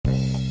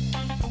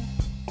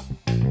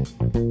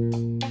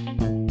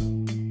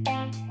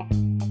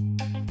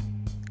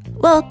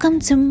Welcome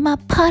to my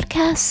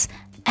podcast,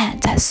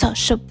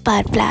 Antisocial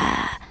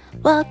Butterfly.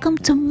 Welcome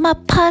to my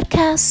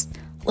podcast.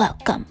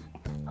 Welcome.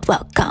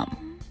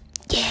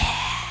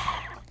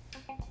 Yeah.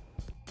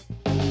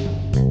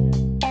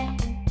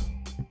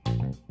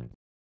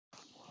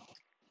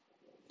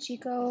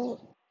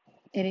 Chico,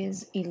 it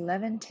is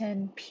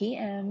 11:10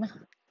 p.m.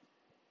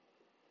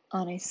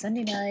 on a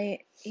Sunday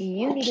night.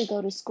 You need to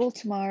go to school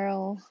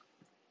tomorrow.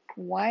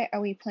 Why are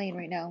we playing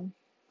right now?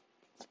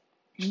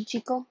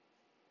 Chico?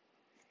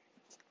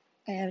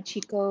 I have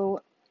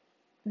Chico,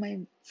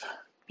 my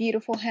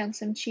beautiful,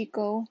 handsome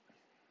Chico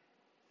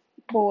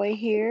boy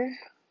here.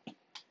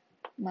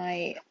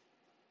 My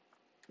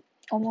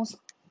almost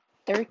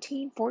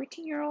 13,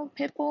 14-year-old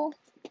pit bull.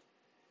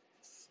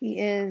 He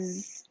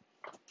is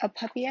a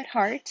puppy at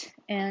heart,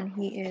 and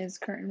he is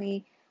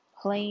currently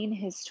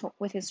playing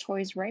with his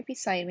toys right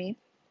beside me.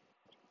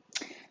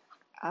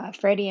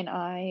 Freddie and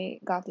I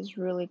got this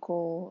really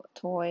cool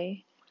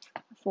toy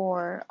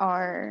for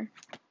our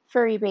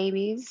furry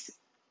babies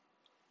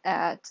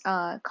at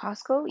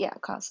Costco. Yeah,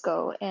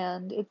 Costco.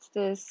 And it's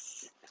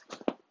this,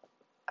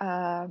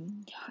 how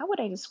would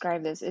I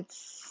describe this?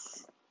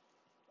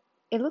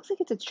 It looks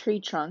like it's a tree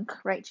trunk,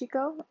 right,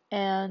 Chico?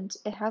 And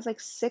it has like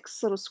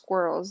 6 little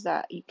squirrels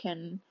that you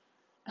can,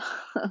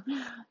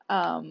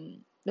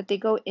 that they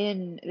go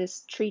in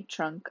this tree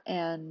trunk,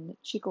 and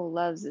Chico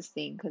loves this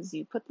thing because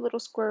you put the little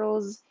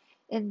squirrels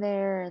in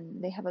there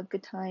and they have a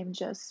good time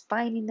just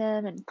finding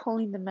them and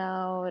pulling them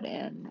out.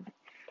 And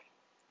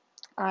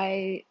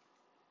I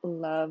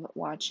love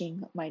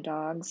watching my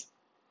dogs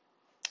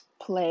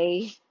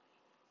play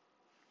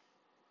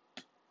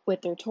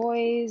with their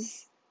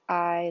toys.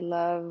 I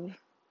love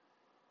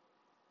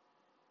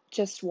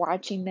just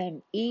watching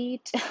them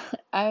eat.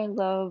 I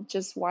love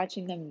just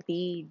watching them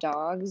be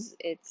dogs.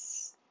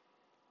 It's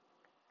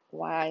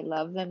why I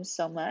love them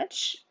so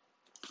much.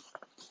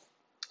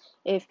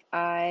 If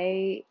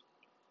I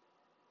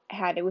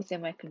had it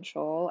within my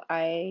control,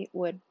 I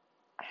would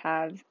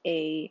have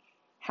a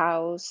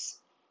house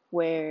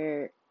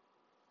where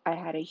I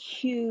had a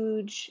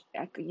huge,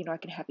 I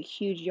could have a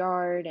huge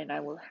yard, and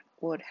I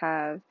would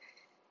have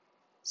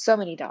so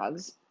many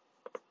dogs.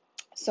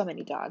 So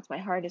many dogs. My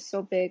heart is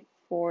so big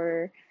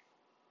for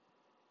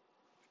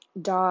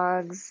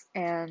dogs,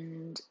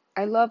 and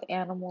I love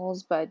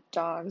animals, but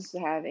dogs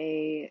have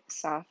a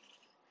soft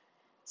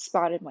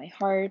spot in my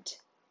heart.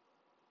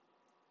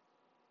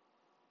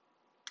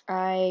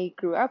 I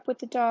grew up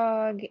with a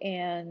dog,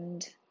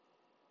 and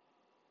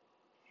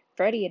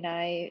Freddie and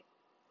I,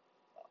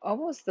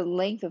 almost the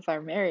length of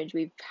our marriage,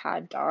 we've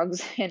had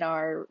dogs in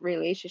our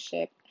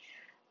relationship.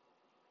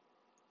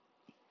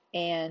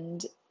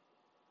 And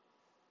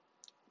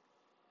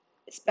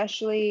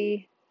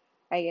especially,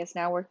 I guess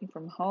now working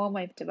from home,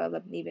 I've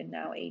developed even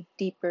now a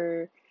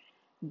deeper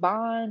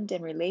bond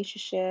and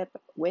relationship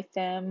with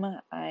them.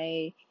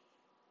 I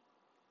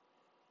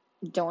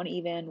don't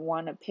even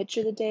want to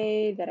picture the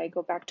day that I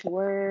go back to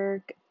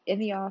work in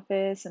the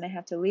office and I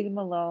have to leave them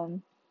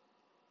alone.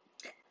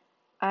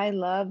 I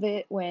love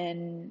it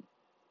when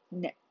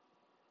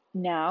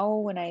now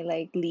when I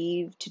like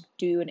leave to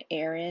do an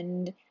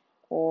errand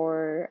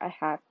or I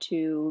have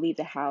to leave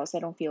the house, I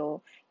don't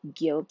feel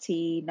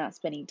guilty not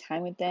spending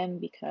time with them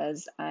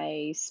because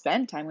I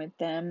spend time with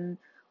them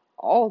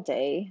all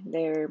day.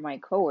 They're my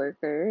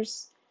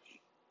coworkers,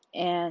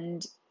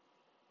 and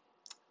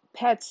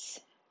pets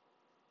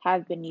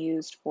have been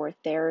used for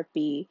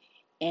therapy,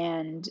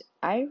 and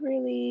I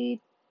really,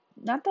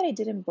 not that I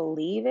didn't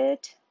believe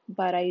it,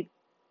 but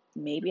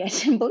maybe I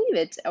didn't believe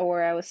it,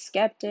 or I was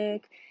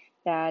skeptic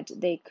that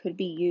they could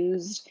be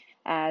used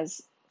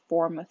as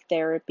form of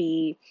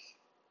therapy.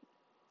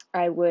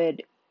 I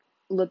would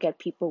look at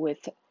people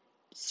with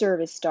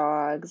service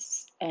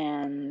dogs,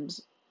 and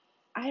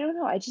I don't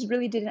know, I just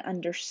really didn't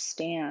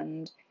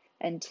understand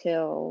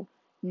until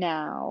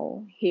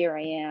now. Here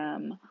I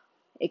am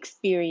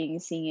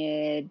experiencing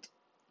it,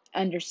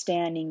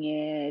 understanding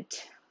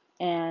it,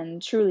 and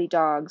truly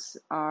dogs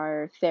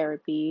are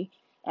therapy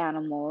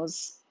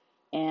animals,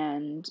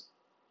 and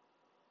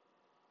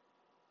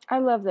I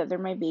love that they're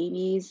my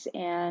babies,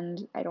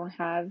 and I don't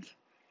have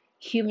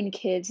human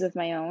kids of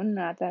my own.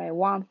 Not that I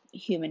want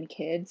human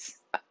kids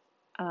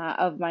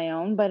of my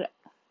own, but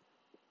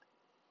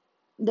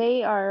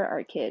they are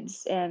our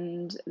kids,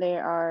 and they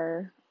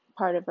are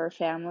part of our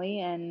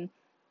family, and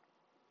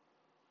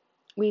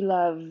we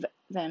love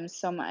them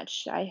so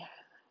much. I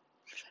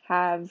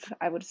have,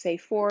 I would say,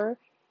 4.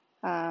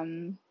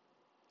 Um,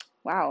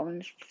 wow,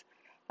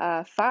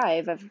 5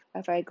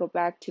 if I go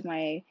back to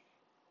my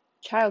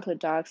childhood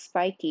dog,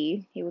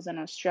 Spiky. He was an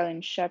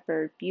Australian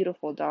Shepherd,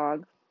 beautiful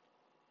dog.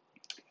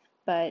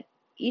 But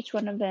each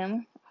one of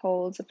them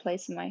holds a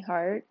place in my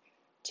heart.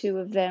 2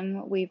 of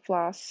them we've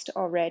lost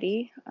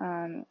already.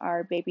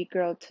 Our baby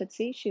girl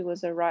Tootsie, she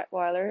was a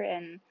Rottweiler,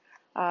 and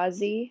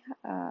Ozzy,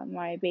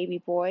 my baby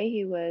boy,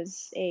 he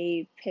was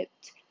a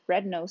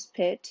red-nosed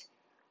pit.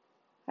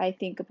 I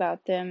think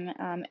about them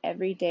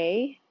every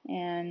day,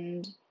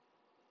 and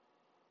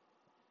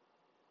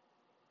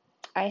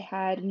I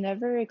had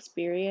never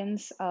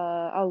experienced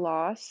a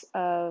loss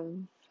of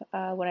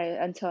when I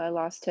until I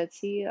lost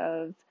Tootsie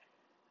of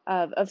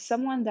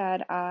someone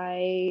that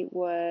I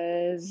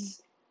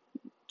was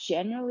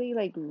generally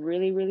like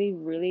really, really,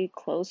 really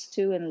close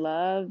to and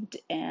loved,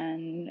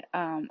 and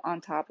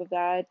on top of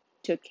that,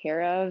 took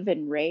care of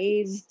and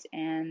raised,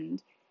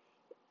 and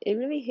it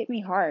really hit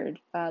me hard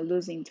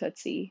losing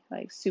Tootsie,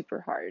 like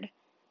super hard,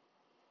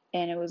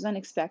 and it was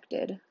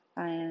unexpected,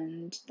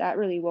 and that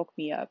really woke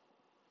me up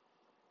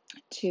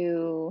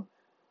to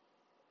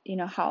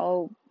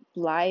how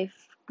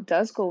life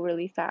does go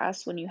really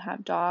fast when you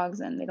have dogs,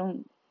 and they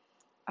don't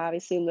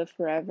obviously live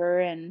forever.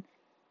 And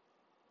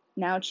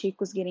now Cheek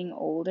was getting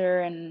older,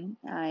 and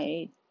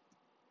every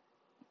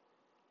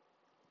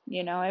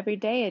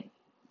day it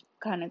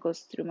kind of goes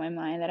through my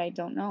mind that I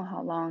don't know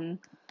how long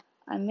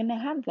I'm gonna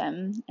have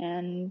them,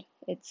 and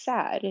it's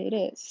sad. It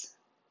is.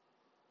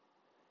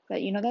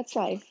 But that's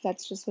life.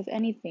 That's just with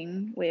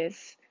anything,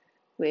 with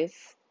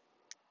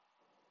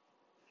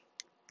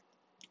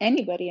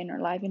anybody in our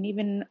life, and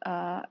even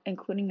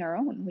including our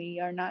own. We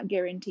are not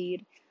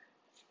guaranteed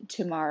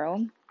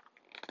tomorrow,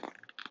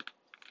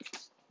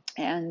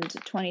 and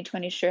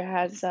 2020 sure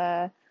has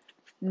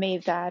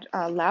made that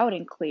loud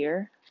and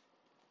clear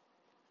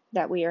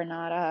that we are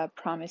not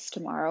promised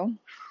tomorrow.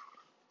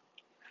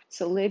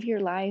 So live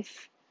your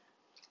life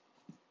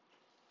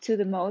to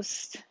the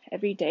most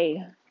every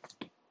day.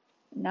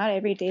 Not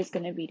every day is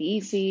going to be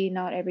easy.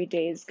 Not every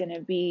day is going to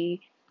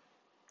be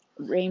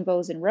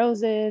rainbows and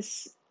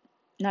roses.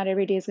 Not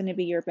every day is going to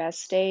be your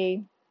best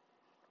day.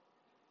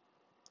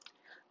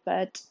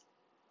 But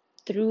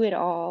through it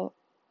all,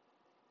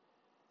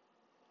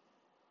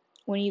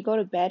 when you go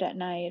to bed at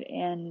night,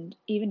 and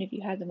even if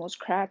you had the most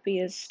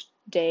crappiest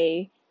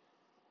day,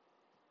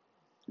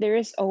 there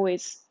is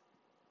always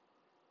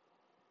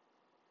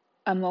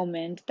a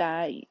moment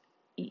that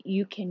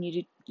you can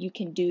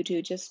do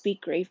to just be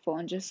grateful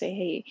and just say,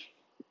 hey,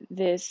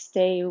 this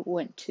day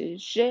went to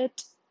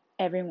shit.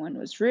 Everyone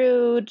was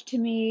rude to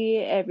me.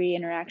 Every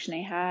interaction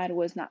I had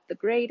was not the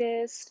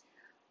greatest.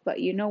 But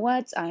you know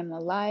what? I'm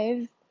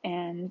alive,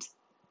 and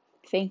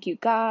thank you,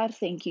 God.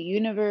 Thank you,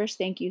 universe.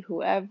 Thank you,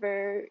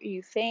 whoever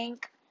you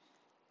thank.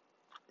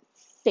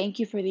 Thank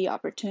you for the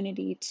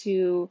opportunity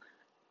to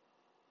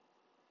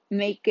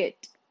make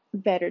it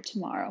better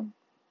tomorrow.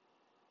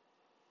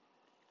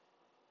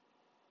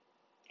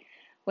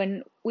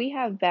 When we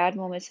have bad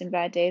moments and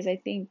bad days, I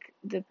think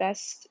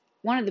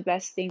one of the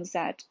best things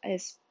that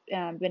has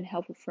been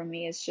helpful for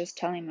me is just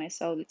telling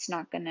myself it's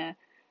not gonna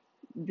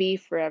be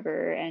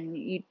forever, and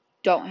you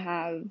don't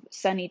have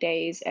sunny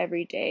days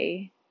every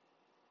day,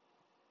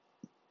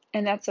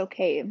 and that's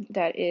okay.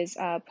 That is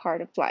a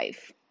part of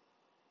life.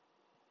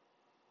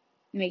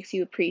 It makes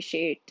you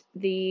appreciate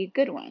the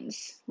good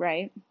ones,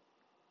 right?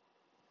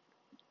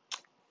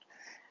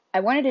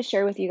 I wanted to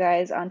share with you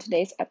guys on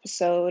today's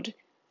episode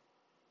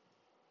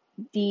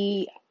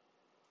the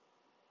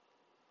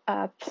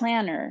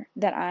planner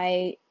that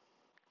I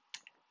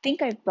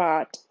think I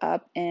brought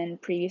up in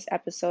previous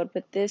episode,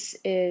 but this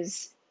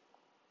is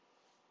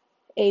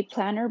a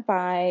planner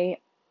by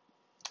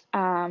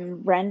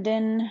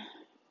Brendan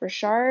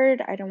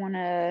Burchard. I don't want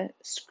to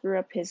screw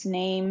up his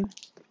name.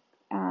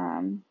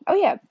 Oh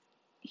yeah,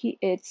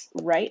 it's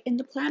right in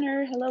the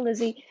planner. Hello,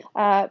 Lizzie.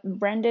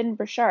 Brendan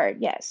Burchard.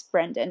 Yes,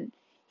 Brendan.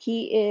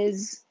 He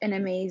is an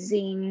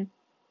amazing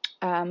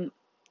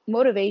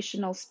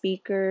motivational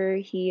speaker.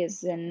 He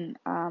is an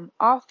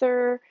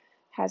author,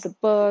 has a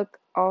book,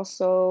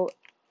 also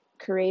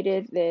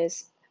created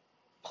this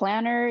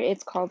planner.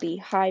 It's called the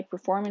High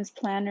Performance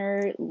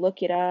Planner.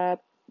 Look it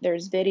up.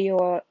 There's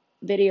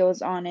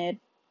videos on it.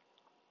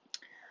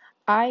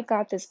 I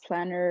got this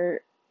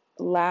planner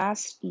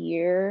last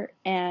year,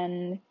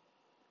 and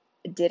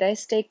did I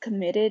stay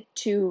committed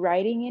to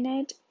writing in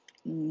it?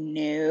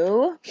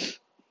 No.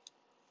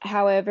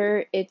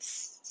 However,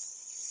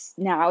 it's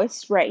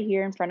right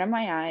here in front of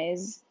my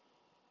eyes.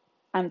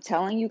 I'm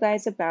telling you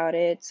guys about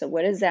it. So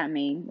what does that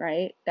mean,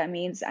 right? That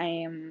means I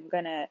am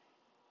gonna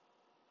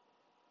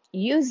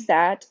use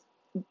that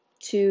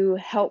to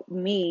help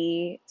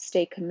me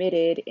stay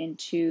committed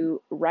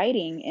into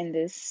writing in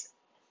this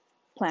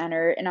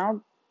planner, and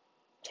I'll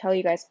tell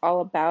you guys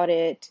all about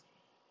it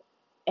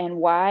and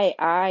why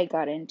I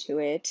got into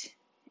it.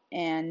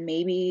 And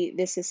maybe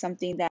this is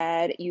something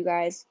that you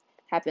guys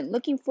have been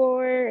looking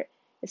for,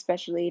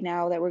 especially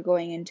now that we're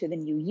going into the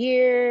new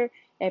year.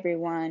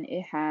 Everyone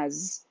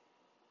has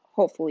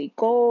hopefully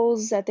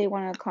goals that they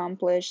want to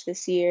accomplish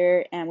this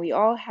year, and we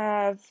all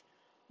have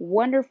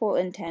wonderful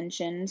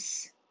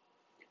intentions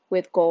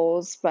with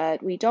goals,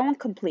 but we don't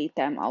complete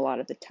them a lot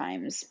of the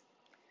times.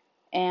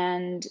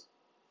 And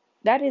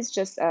that is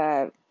just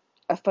a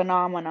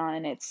phenomenon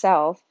in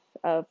itself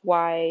of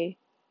why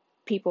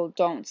people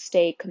don't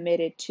stay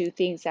committed to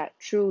things that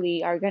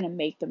truly are going to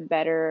make them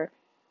better,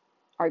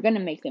 are going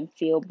to make them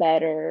feel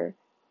better.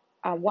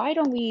 Why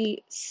don't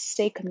we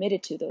stay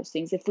committed to those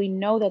things if we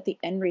know that the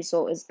end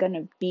result is going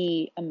to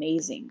be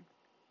amazing?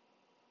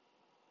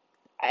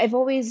 I've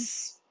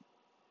always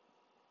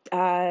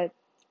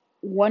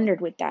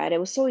wondered with that. It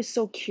was always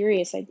so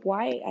curious, like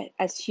why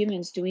as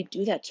humans do we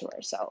do that to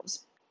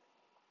ourselves?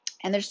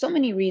 And there's so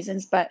many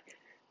reasons, but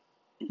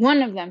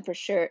one of them for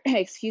sure,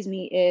 excuse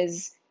me,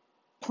 is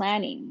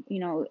planning.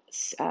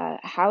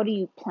 How do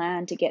you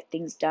plan to get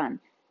things done?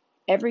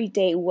 Every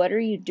day, what are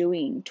you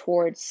doing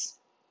towards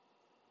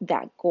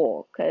that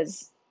goal?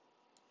 Because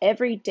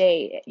every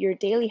day, your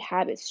daily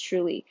habits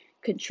truly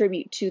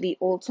contribute to the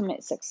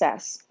ultimate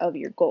success of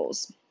your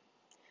goals.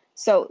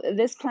 So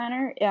this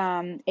planner,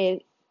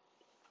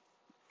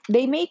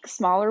 they make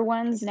smaller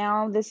ones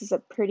now. This is a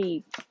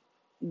pretty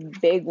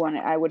big one,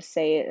 I would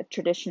say,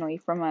 traditionally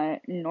from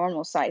a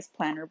normal size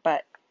planner,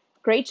 but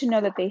great to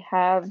know that they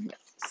have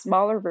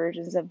smaller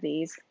versions of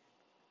these.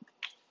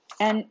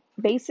 And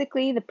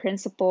basically, the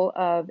principle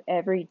of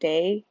every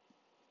day,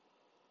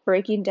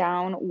 breaking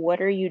down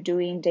what are you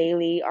doing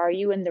daily? Are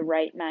you in the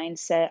right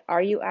mindset?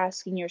 Are you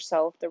asking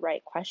yourself the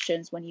right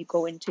questions when you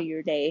go into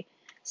your day?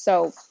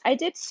 So I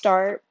did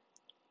start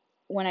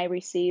when I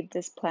received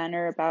this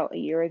planner about a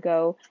year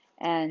ago,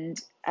 and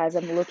as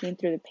I'm looking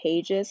through the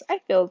pages, I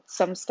filled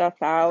some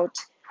stuff out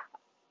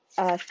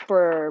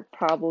for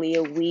probably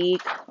a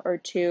week or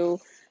two.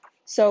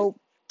 So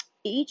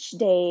each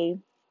day,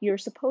 you're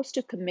supposed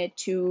to commit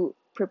to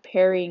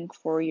preparing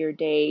for your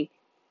day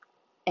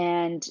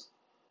and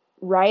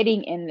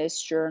writing in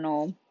this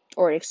journal,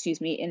 or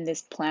excuse me, in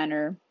this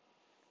planner.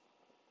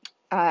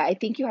 I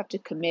think you have to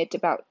commit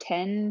about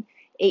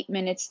 8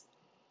 minutes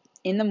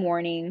in the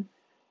morning.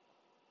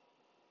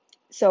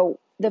 So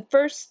the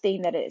first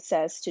thing that it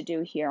says to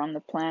do here on the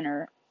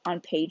planner on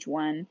page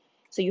 1,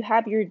 so you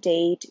have your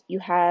date, you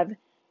have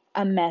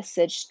a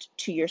message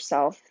to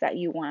yourself that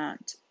you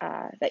want,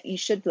 that you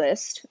should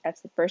list.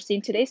 That's the first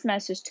thing. Today's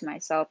message to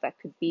myself, that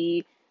could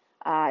be,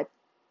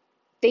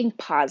 think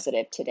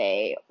positive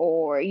today,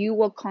 or you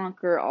will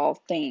conquer all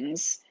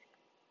things.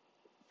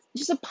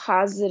 Just a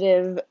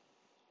positive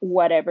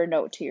whatever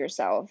note to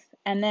yourself.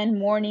 And then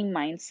morning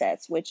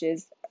mindsets, which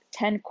is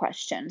 10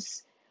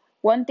 questions.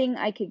 One thing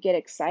I could get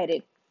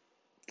excited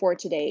for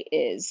today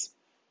is,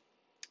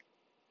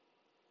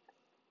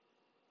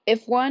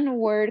 if one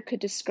word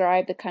could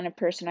describe the kind of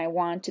person I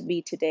want to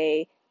be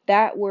today,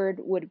 that word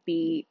would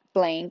be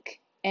blank,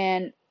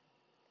 and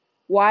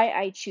why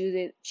I choose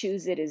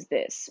it is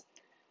this.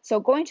 So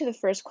going to the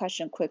first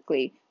question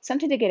quickly,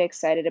 something to get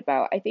excited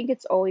about. I think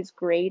it's always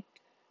great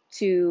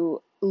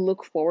to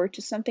look forward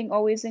to something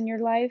always in your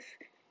life.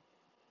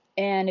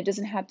 And it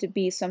doesn't have to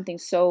be something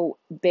so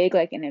big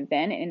like an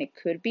event, and it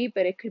could be,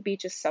 but it could be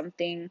just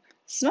something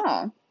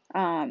small.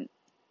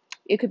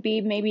 It could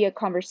be maybe a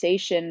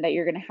conversation that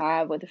you're going to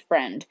have with a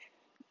friend.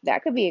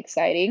 That could be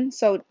exciting.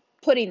 So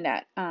putting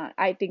that,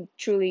 I think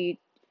truly,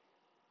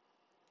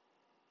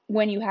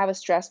 when you have a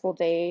stressful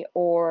day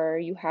or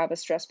you have a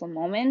stressful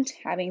moment,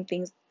 having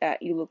things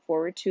that you look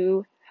forward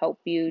to help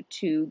you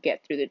to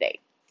get through the day.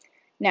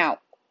 Now,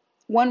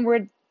 one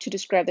word to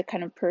describe the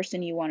kind of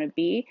person you want to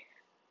be.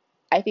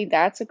 I think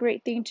that's a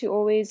great thing to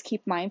always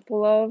keep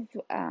mindful of.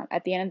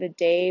 At the end of the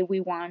day, we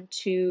want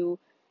to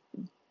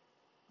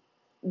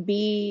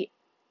be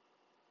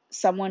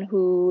someone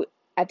who,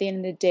 at the end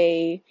of the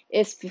day,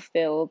 is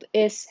fulfilled,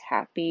 is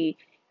happy,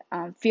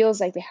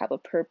 feels like they have a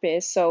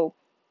purpose. So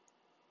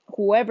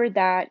whoever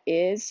that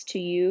is to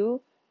you,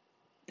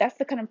 that's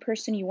the kind of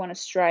person you want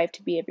to strive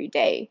to be every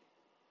day.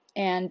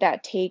 And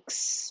that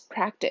takes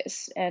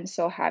practice. And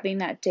so having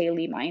that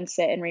daily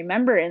mindset and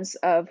remembrance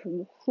of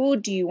who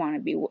do you want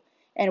to be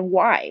and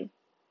why.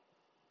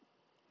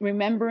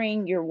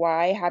 Remembering your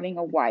why, having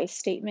a why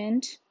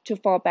statement to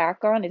fall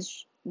back on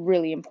is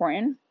really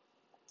important.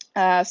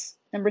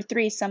 Number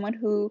 3, someone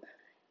who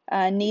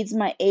needs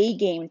my A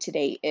game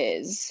today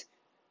is,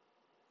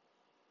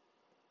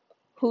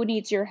 who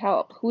needs your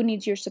help? Who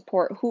needs your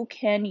support? Who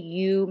can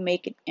you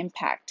make an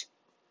impact?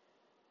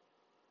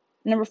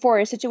 Number 4,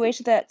 a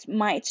situation that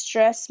might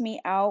stress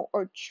me out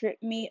or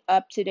trip me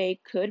up today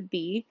could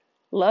be.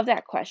 Love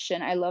that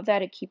question. I love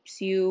that it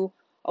keeps you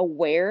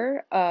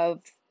aware of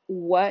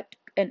what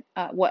an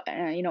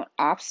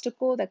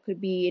obstacle that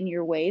could be in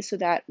your way, so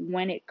that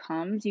when it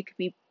comes, you could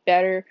be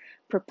better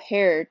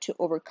prepared to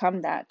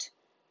overcome that.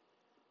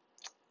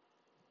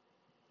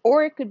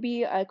 Or it could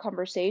be a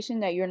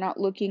conversation that you're not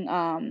looking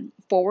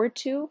forward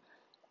to.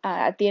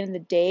 At the end of the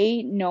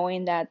day,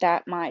 knowing that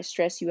that might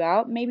stress you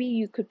out, maybe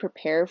you could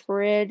prepare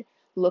for it,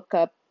 look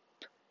up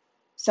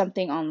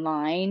something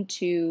online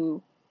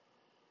to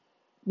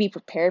be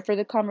prepared for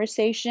the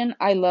conversation.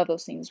 I love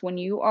those things. When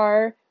you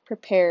are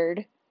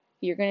prepared,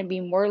 you're going to be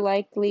more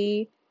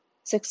likely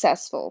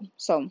successful.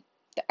 So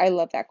I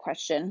love that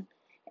question.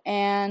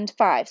 And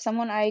 5,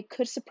 someone I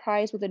could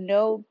surprise with a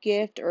note,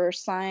 gift, or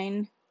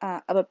sign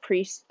of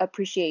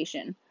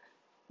appreciation.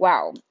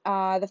 Wow.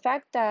 The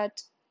fact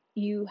that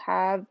you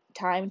have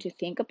time to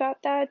think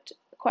about that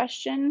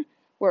question,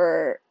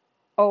 we're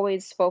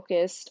always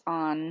focused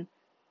on,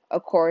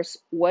 of course,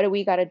 what do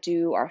we got to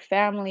do, our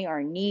family,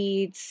 our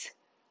needs.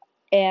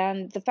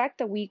 And the fact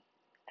that we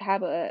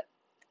have a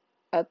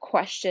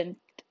question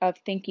of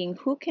thinking,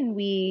 who can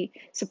we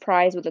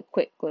surprise with a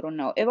quick little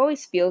note? It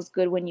always feels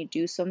good when you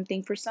do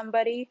something for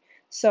somebody.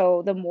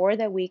 So the more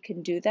that we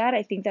can do that,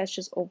 I think that's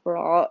just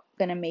overall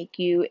going to make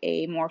you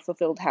a more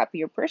fulfilled,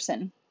 happier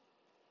person.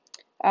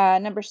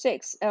 Number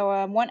 6,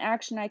 one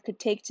action I could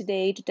take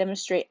today to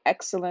demonstrate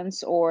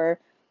excellence or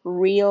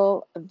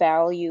real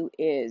value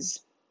is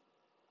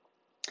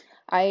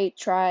I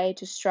try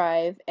to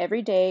strive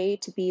every day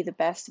to be the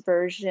best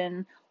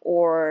version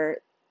or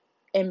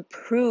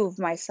improve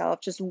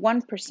myself just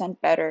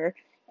 1% better.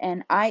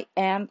 And I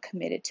am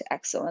committed to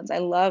excellence. I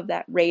love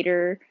that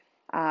Raider,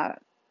 uh,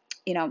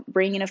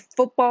 bringing a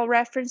football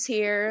reference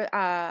here.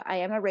 I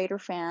am a Raider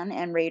fan,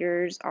 and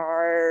Raiders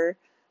are.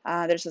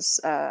 There's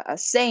a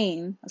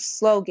saying, a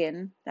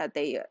slogan that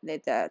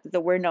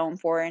we're known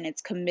for, and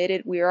it's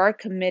committed. We are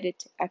committed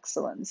to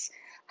excellence.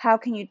 How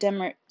can you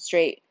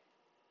demonstrate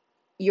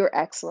your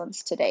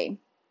excellence today?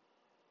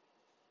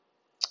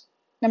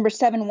 Number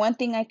 7, one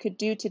thing I could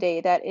do today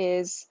that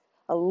is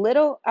a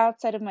little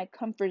outside of my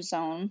comfort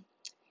zone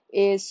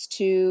is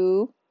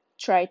to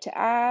try to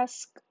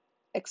ask,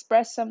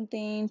 express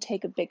something,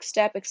 take a big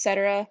step,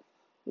 etc.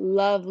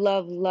 Love,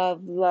 love,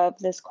 love, love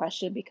this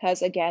question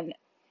because, again,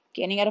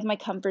 getting out of my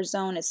comfort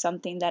zone is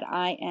something that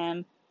I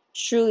am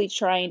truly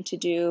trying to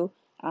do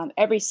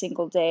every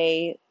single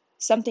day,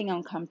 something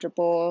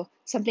uncomfortable,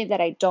 something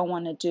that I don't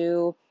want to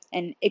do.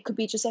 And it could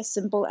be just as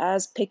simple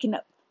as picking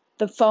up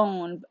the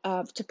phone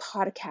to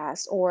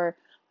podcast or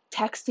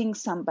texting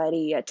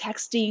somebody,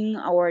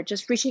 texting or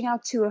just reaching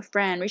out to a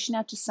friend, reaching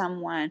out to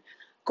someone,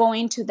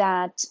 going to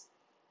that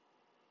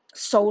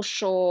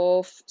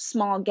social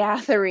small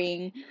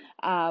gathering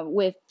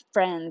with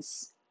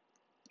friends,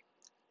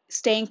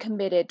 staying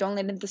committed, don't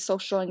let the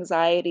social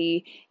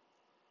anxiety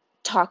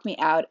talk me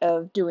out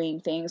of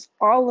doing things,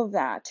 all of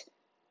that.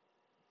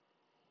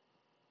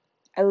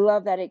 I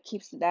love that it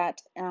keeps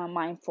that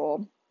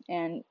mindful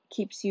and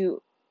keeps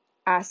you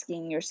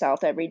asking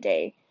yourself every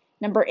day.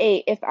 Number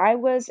 8, if I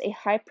was a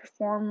high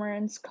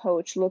performance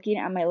coach looking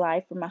at my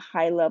life from a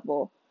high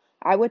level,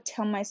 I would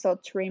tell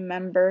myself to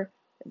remember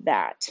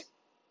that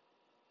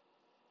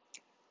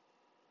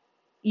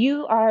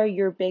you are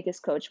your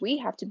biggest coach. We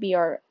have to be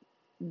our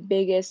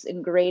biggest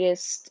and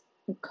greatest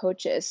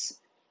coaches.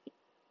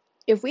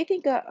 If we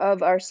think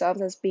of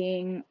ourselves as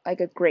being like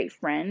a great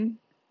friend,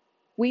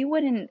 we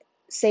wouldn't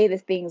say the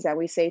things that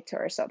we say to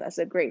ourselves as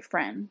a great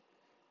friend.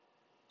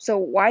 So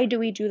why do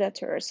we do that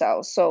to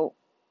ourselves? So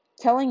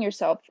telling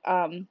yourself,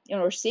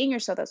 or seeing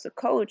yourself as a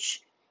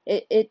coach,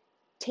 it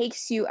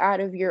takes you out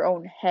of your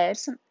own head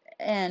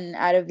and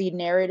out of the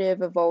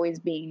narrative of always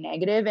being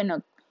negative. And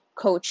a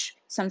coach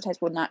sometimes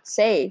will not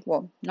say,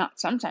 well, not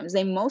sometimes,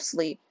 they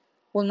mostly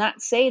will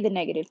not say the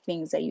negative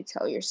things that you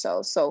tell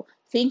yourself. So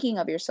thinking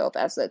of yourself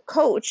as a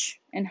coach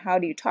and how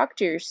do you talk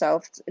to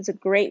yourself is a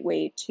great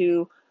way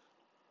to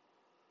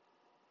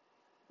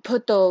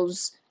put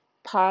those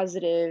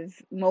positive,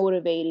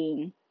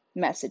 motivating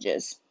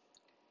messages.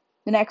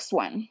 The next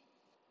one.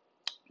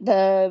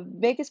 The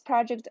biggest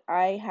project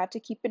I have to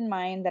keep in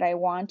mind that I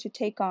want to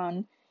take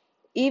on,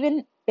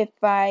 even if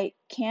I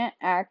can't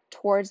act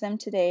towards them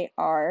today,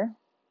 are,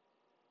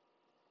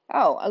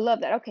 oh, I love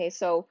that. Okay,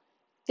 so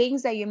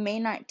things that you may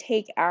not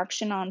take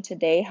action on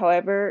today,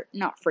 however,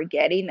 not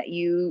forgetting that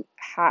you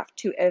have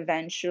to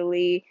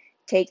eventually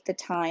take the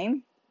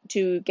time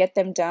to get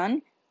them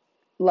done.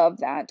 Love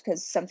that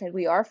because sometimes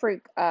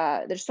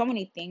there's so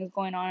many things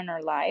going on in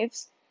our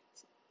lives.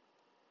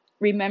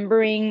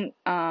 Remembering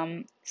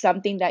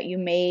something that you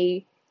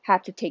may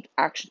have to take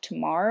action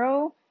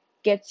tomorrow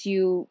gets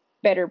you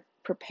better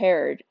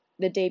prepared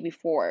the day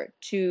before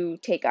to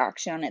take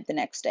action on it the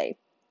next day.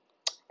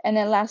 And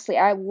then lastly,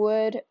 I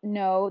would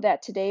know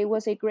that today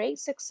was a great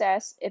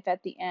success if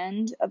at the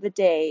end of the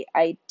day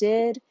I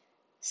did,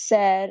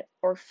 said,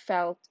 or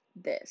felt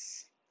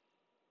this.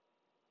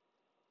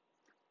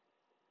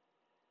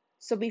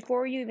 So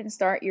before you even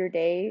start your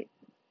day,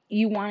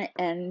 you want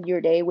to end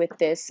your day with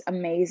this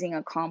amazing,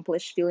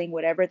 accomplished feeling,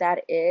 whatever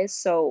that is.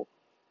 So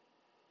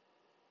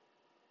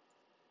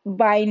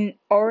by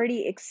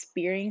already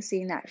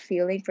experiencing that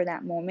feeling for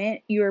that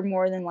moment, you're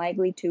more than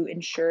likely to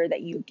ensure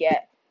that you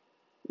get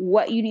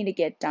what you need to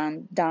get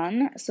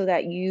done so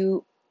that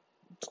you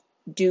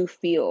do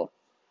feel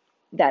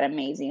that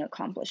amazing,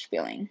 accomplished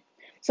feeling.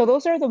 So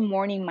those are the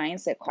morning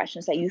mindset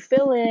questions that you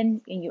fill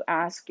in and you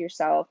ask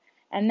yourself,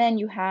 and then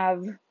you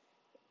have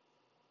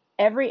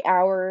every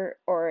hour,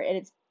 or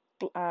it's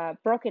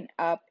broken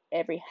up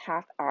every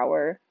half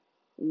hour,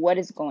 what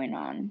is going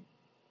on,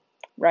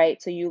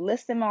 right? So you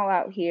list them all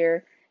out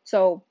here.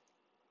 So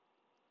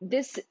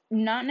this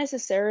not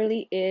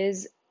necessarily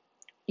is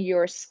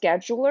your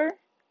scheduler.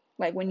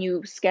 Like when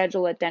you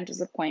schedule a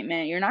dentist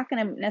appointment, you're not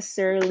going to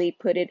necessarily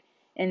put it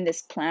in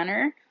this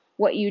planner.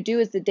 What you do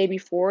is the day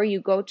before, you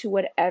go to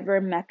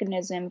whatever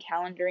mechanism,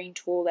 calendaring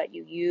tool that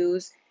you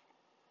use,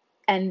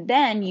 and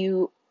then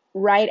you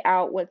write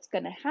out what's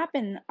going to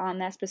happen on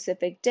that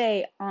specific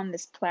day on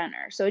this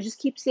planner. So it just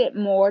keeps it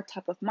more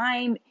top of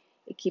mind.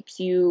 It keeps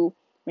you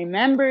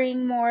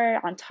remembering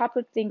more, on top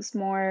of things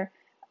more.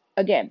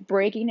 Again,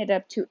 breaking it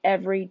up to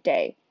every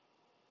day.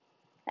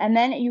 And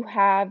then you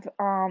have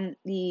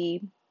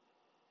the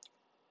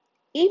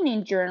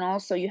evening journal.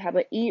 So you have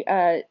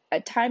a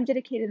time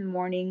dedicated in the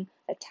morning,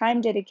 a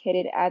time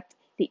dedicated at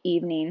the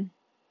evening.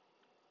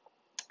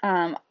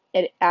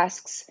 It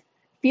asks a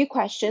few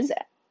questions.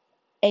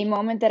 A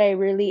moment that I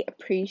really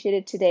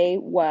appreciated today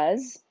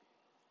was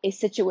a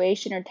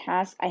situation or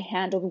task I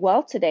handled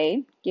well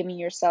today, giving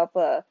yourself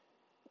a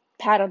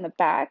pat on the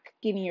back,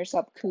 giving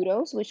yourself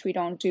kudos, which we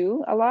don't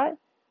do a lot.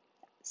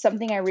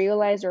 Something I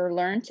realized or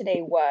learned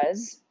today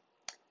was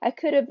I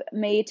could have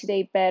made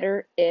today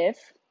better if.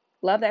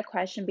 Love that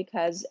question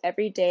because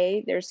every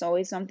day there's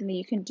always something that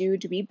you can do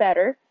to be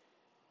better.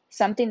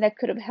 Something that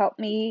could have helped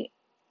me.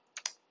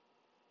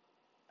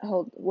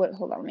 Hold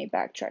on, let me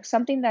backtrack.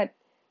 Something that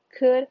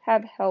could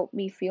have helped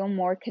me feel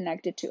more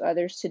connected to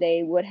others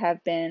today would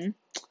have been.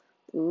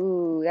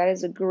 Ooh, that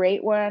is a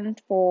great one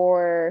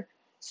for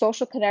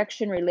social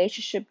connection,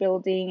 relationship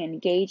building,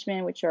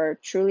 engagement, which are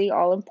truly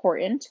all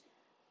important.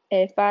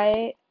 If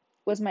I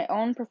was my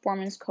own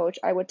performance coach,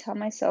 I would tell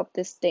myself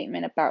this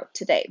statement about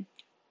today.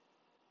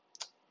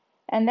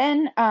 And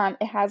then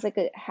it has like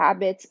a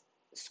habits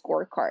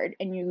scorecard,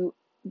 and you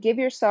give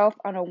yourself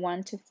on a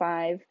 1 to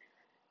 5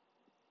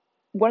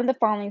 one of the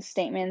following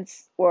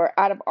statements, or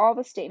out of all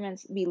the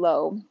statements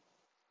below,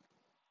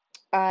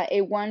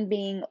 a 1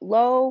 being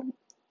low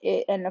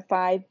and a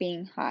 5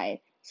 being high.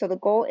 So the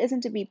goal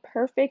isn't to be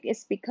perfect,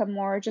 it's to become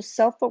more just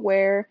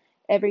self-aware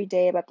every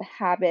day about the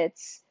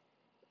habits,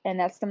 and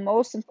that's the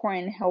most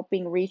important in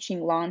helping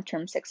reaching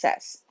long-term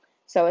success.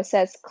 So it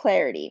says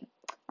clarity.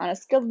 On a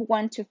scale of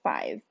 1 to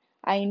 5,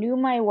 I knew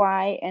my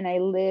why and I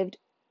lived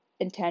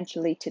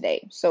intentionally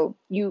today. So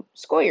you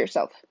score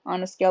yourself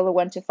on a scale of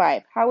 1 to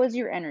 5. How is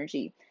your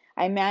energy?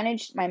 I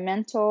managed my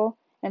mental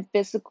and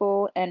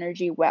physical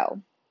energy well.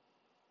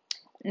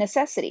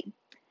 Necessity.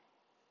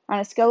 On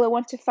a scale of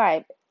 1 to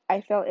 5,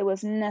 I felt it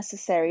was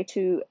necessary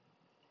to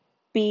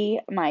be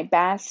my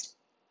best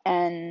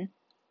and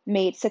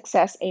made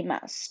success a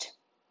must.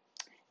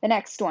 The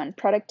next one,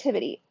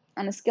 productivity.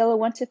 On a scale of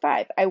 1 to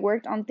 5, I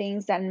worked on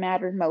things that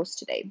mattered most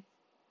today.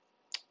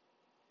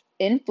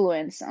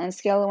 Influence. On a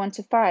scale of 1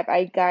 to 5,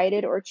 I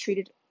guided or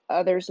treated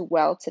others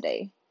well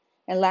today.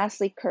 And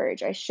lastly,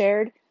 courage. I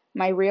shared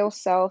my real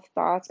self,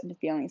 thoughts, and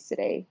feelings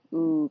today.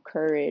 Ooh,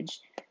 courage.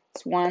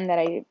 It's one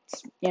that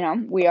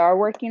we are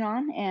working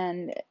on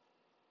and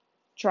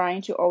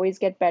trying to always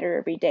get better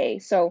every day.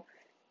 So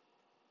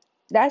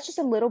that's just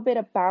a little bit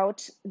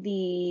about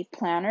the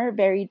planner.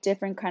 Very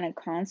different kind of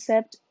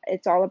concept.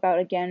 It's all about,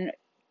 again,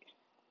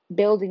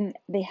 building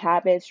the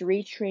habits,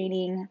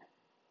 retraining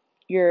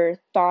your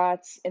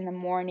thoughts in the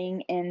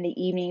morning and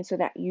the evening so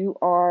that you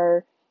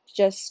are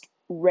just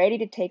ready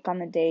to take on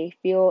the day,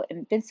 feel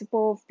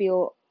invincible,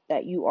 feel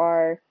that you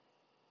are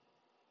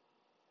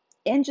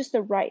in just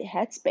the right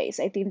headspace.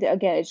 I think that,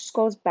 again, it just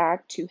goes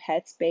back to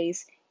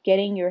headspace,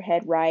 getting your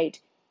head right,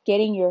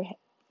 getting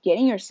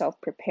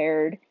yourself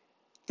prepared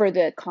for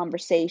the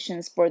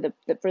conversations, for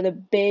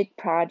the big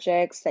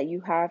projects that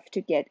you have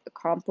to get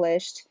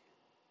accomplished.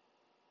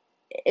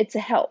 It's a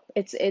help.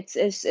 It's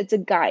a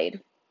guide.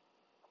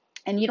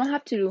 And you don't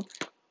have to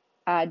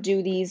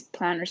do these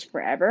planners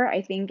forever.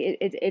 I think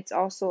it's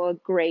also a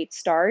great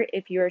start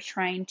if you're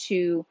trying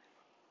to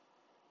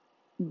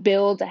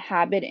build a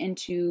habit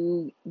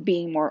into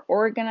being more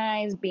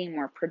organized, being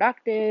more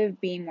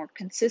productive, being more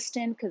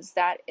consistent, because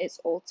that is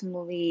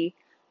ultimately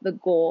the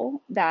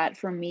goal that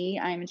for me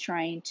I'm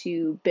trying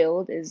to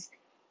build is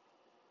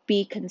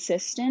be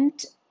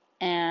consistent.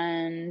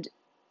 And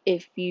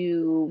if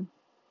you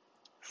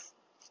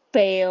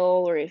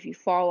fail or if you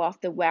fall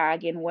off the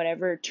wagon,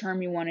 whatever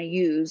term you want to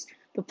use,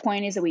 the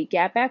point is that we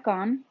get back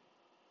on,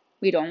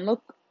 we don't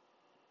look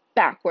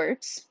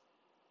backwards,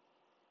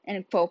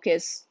 and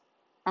focus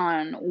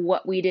on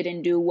what we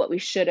didn't do, what we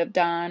should have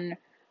done.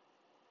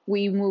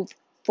 We move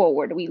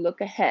forward, we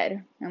look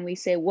ahead, and we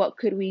say, what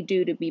could we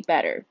do to be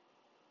better?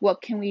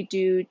 What can we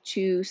do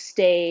to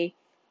stay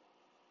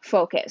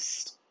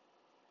focused?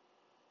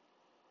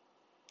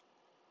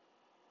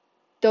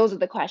 Those are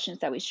the questions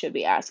that we should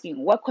be asking.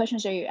 What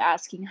questions are you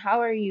asking?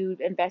 How are you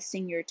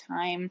investing your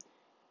time?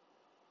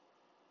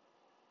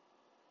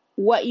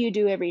 What you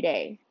do every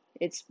day.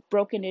 It's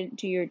broken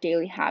into your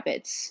daily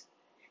habits.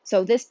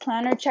 So this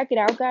planner, check it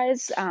out,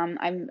 guys.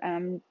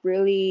 I'm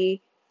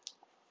really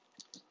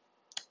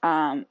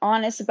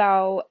honest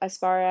about as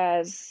far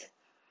as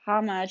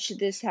how much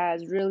this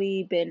has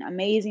really been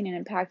amazing and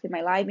impacted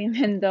my life,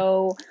 even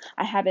though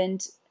I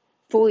haven't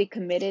fully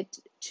committed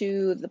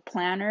to the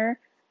planner.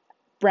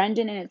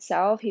 Brendan in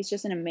itself, he's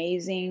just an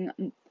amazing,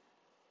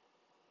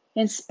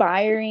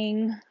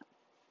 inspiring,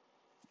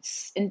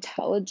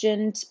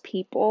 intelligent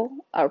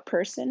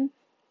person.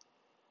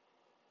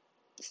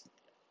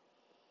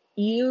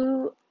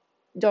 You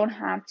don't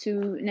have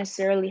to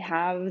necessarily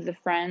have the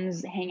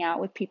friends hang out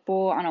with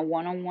people on a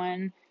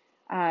one-on-one.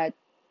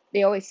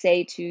 They always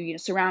say to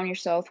surround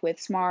yourself with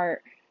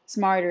smarter,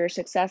 more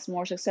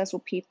successful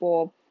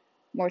people,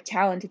 more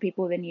talented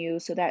people than you,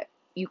 so that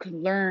you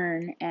can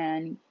learn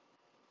and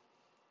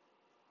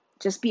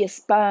just be a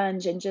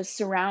sponge and just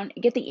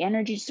get the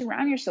energy,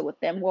 surround yourself with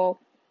them. Well,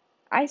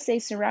 I say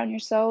surround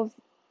yourself.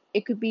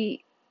 It could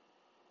be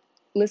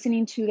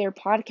listening to their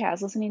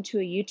podcast, listening to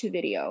a YouTube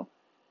video.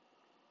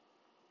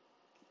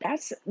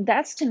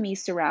 That's to me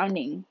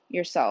surrounding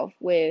yourself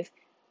with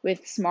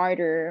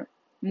smarter,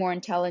 more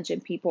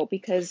intelligent people,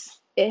 because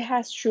it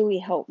has truly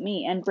helped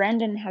me, and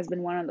Brandon has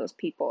been one of those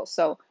people.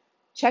 So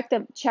check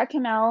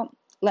him out.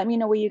 Let me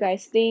know what you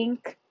guys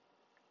think.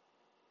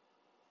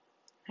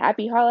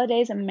 Happy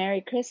holidays and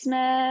Merry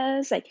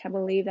Christmas. I can't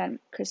believe that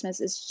Christmas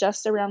is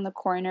just around the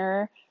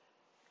corner.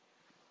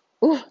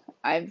 Ooh,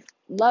 I've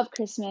loved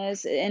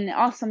Christmas, and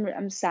also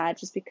I'm sad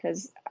just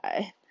because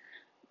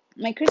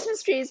my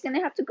Christmas tree is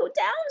gonna have to go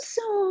down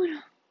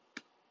soon.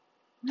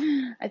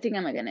 I think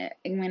I'm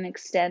gonna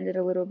extend it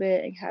a little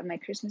bit and have my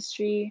Christmas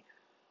tree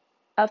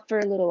up for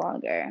a little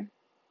longer,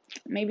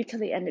 maybe till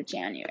the end of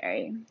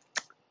January.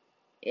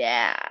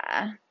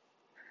 Yeah.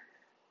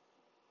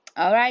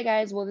 All right,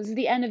 guys. Well, this is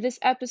the end of this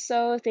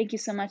episode. Thank you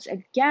so much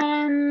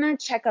again.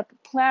 Check out the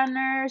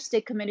planner.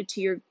 Stay committed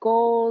to your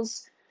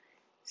goals.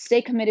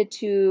 Stay committed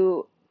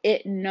to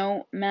it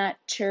no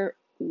matter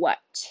what.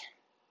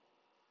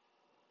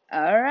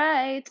 All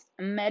right.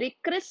 Merry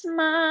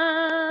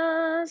Christmas.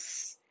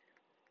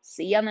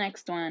 See you on the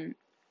next one.